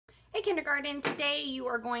Hey kindergarten, today you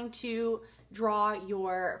are going to draw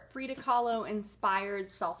your Frida Kahlo inspired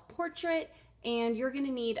self-portrait, and you're going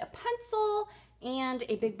to need a pencil and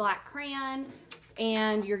a big black crayon,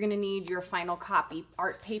 and you're going to need your final copy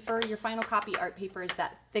art paper. Your final copy art paper is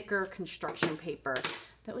that thicker construction paper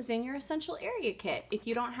that was in your essential area kit. If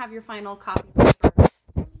you don't have your final copy paper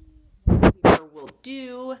will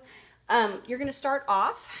do. You're going to start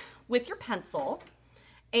off with your pencil.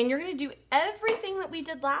 And you're going to do everything that we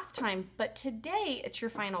did last time, but today it's your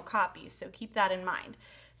final copy, so keep that in mind.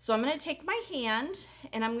 So I'm going to take my hand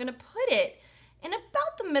and I'm going to put it in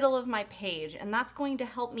about the middle of my page, and that's going to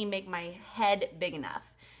help me make my head big enough.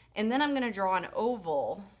 And then I'm going to draw an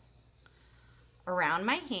oval around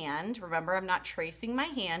my hand. Remember, I'm not tracing my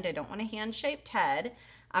hand. I don't want a hand-shaped head.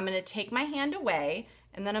 I'm going to take my hand away,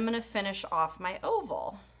 and then I'm going to finish off my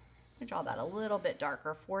oval. I'm going to draw that a little bit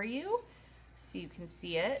darker for you, so you can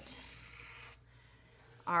see it.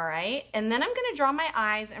 All right, and then I'm gonna draw my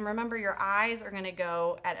eyes, and remember your eyes are gonna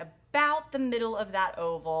go at about the middle of that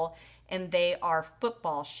oval, and they are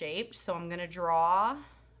football shaped. So I'm gonna draw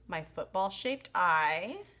my football shaped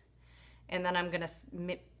eye, and then I'm gonna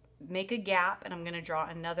make a gap, and I'm gonna draw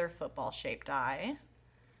another football shaped eye.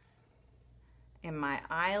 And my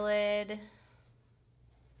eyelid,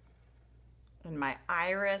 and my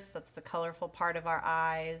iris, that's the colorful part of our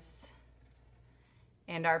eyes.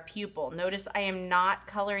 And our pupil. Notice I am not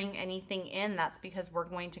coloring anything in. That's because we're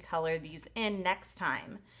going to color these in next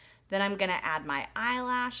time. Then I'm going to add my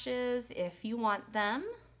eyelashes if you want them.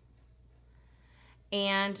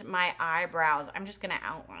 And my eyebrows. I'm just going to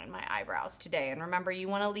outline my eyebrows today. And remember, you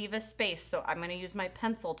want to leave a space, so I'm going to use my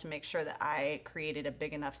pencil to make sure that I created a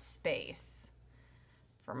big enough space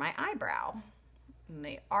for my eyebrow. And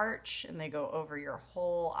they arch and they go over your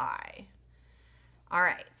whole eye. All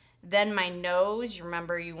right. Then my nose,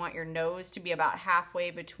 remember you want your nose to be about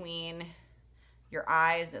halfway between your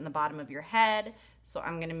eyes and the bottom of your head. So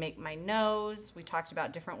I'm going to make my nose. We talked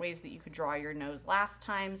about different ways that you could draw your nose last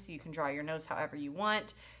time, so you can draw your nose however you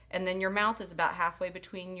want. And then your mouth is about halfway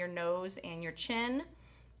between your nose and your chin.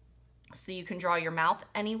 So you can draw your mouth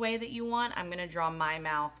any way that you want. I'm going to draw my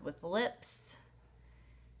mouth with lips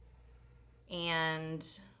and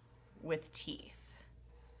with teeth.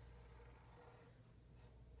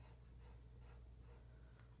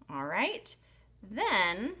 All right,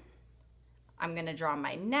 then I'm going to draw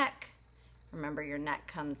my neck. Remember, your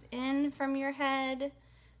neck comes in from your head.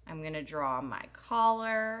 I'm going to draw my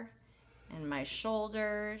collar and my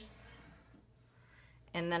shoulders.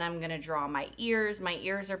 And then I'm going to draw my ears. My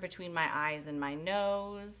ears are between my eyes and my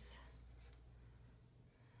nose.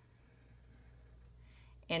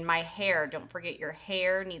 And my hair, don't forget your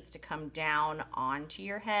hair needs to come down onto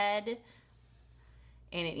your head.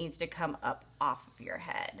 And it needs to come up off of your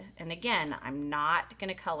head. And again, I'm not going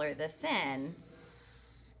to color this in.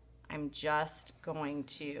 I'm just going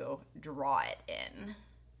to draw it in.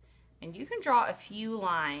 And you can draw a few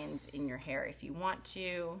lines in your hair if you want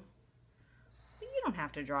to. But you don't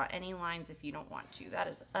have to draw any lines if you don't want to. That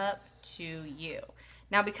is up to you.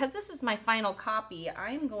 Now, because this is my final copy,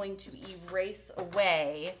 I'm going to erase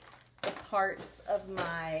away the parts of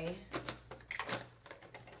my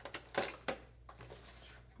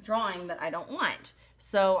drawing that I don't want.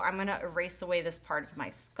 So I'm going to erase away this part of my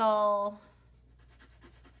skull.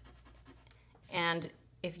 And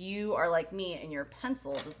if you are like me and your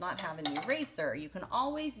pencil does not have an eraser, you can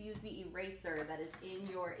always use the eraser that is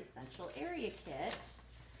in your essential area kit.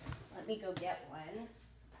 Let me go get one.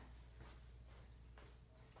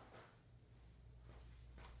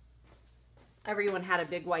 Everyone had a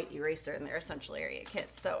big white eraser in their essential area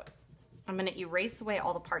kit. So I'm going to erase away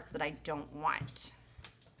all the parts that I don't want.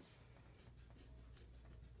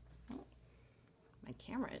 My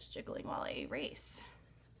camera is jiggling while I erase.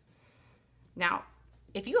 Now,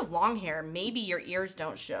 if you have long hair, maybe your ears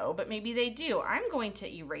don't show, but maybe they do. I'm going to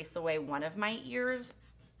erase away one of my ears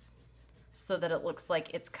so that it looks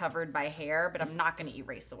like it's covered by hair, but I'm not going to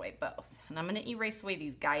erase away both. And I'm going to erase away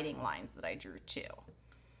these guiding lines that I drew too.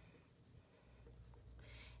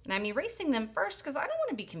 And I'm erasing them first because I don't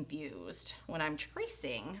want to be confused when I'm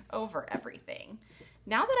tracing over everything.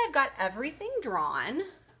 Now that I've got everything drawn,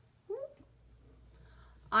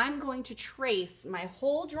 I'm going to trace my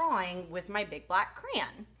whole drawing with my big black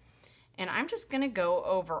crayon. And I'm just going to go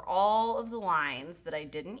over all of the lines that I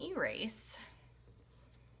didn't erase.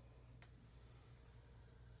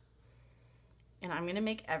 And I'm going to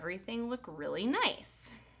make everything look really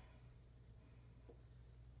nice.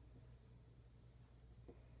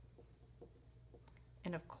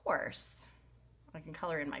 And of course, I can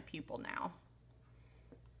color in my pupil now,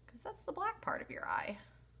 because that's the black part of your eye.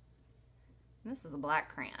 And this is a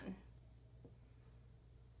black crayon.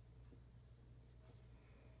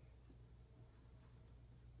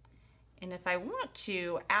 And if I want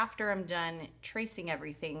to, after I'm done tracing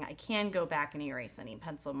everything, I can go back and erase any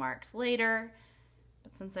pencil marks later.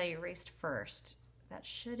 But since I erased first, that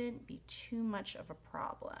shouldn't be too much of a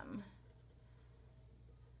problem.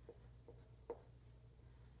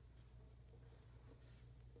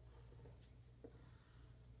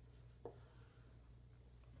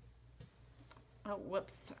 Oh,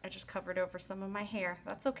 whoops, I just covered over some of my hair.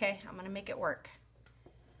 That's okay, I'm gonna make it work.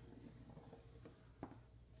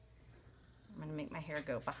 I'm gonna make my hair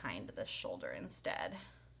go behind the shoulder instead.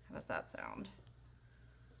 How does that sound?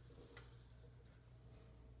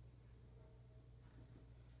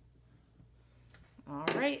 All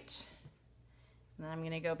right, and then I'm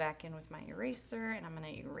gonna go back in with my eraser and I'm gonna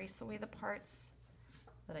erase away the parts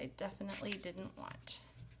that I definitely didn't want.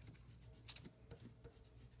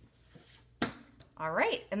 All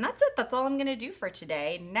right, and that's it. That's all I'm gonna do for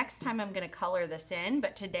today. Next time I'm gonna color this in,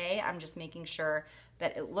 but today I'm just making sure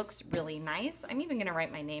that it looks really nice. I'm even gonna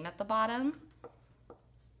write my name at the bottom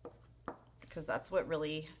because that's what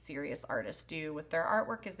really serious artists do with their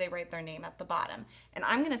artwork, is they write their name at the bottom. And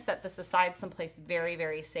I'm gonna set this aside someplace very,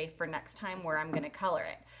 very safe for next time where I'm gonna color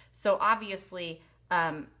it. So obviously,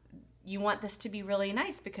 you want this to be really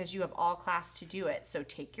nice because you have all class to do it. So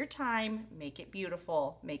take your time, make it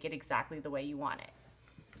beautiful, make it exactly the way you want it.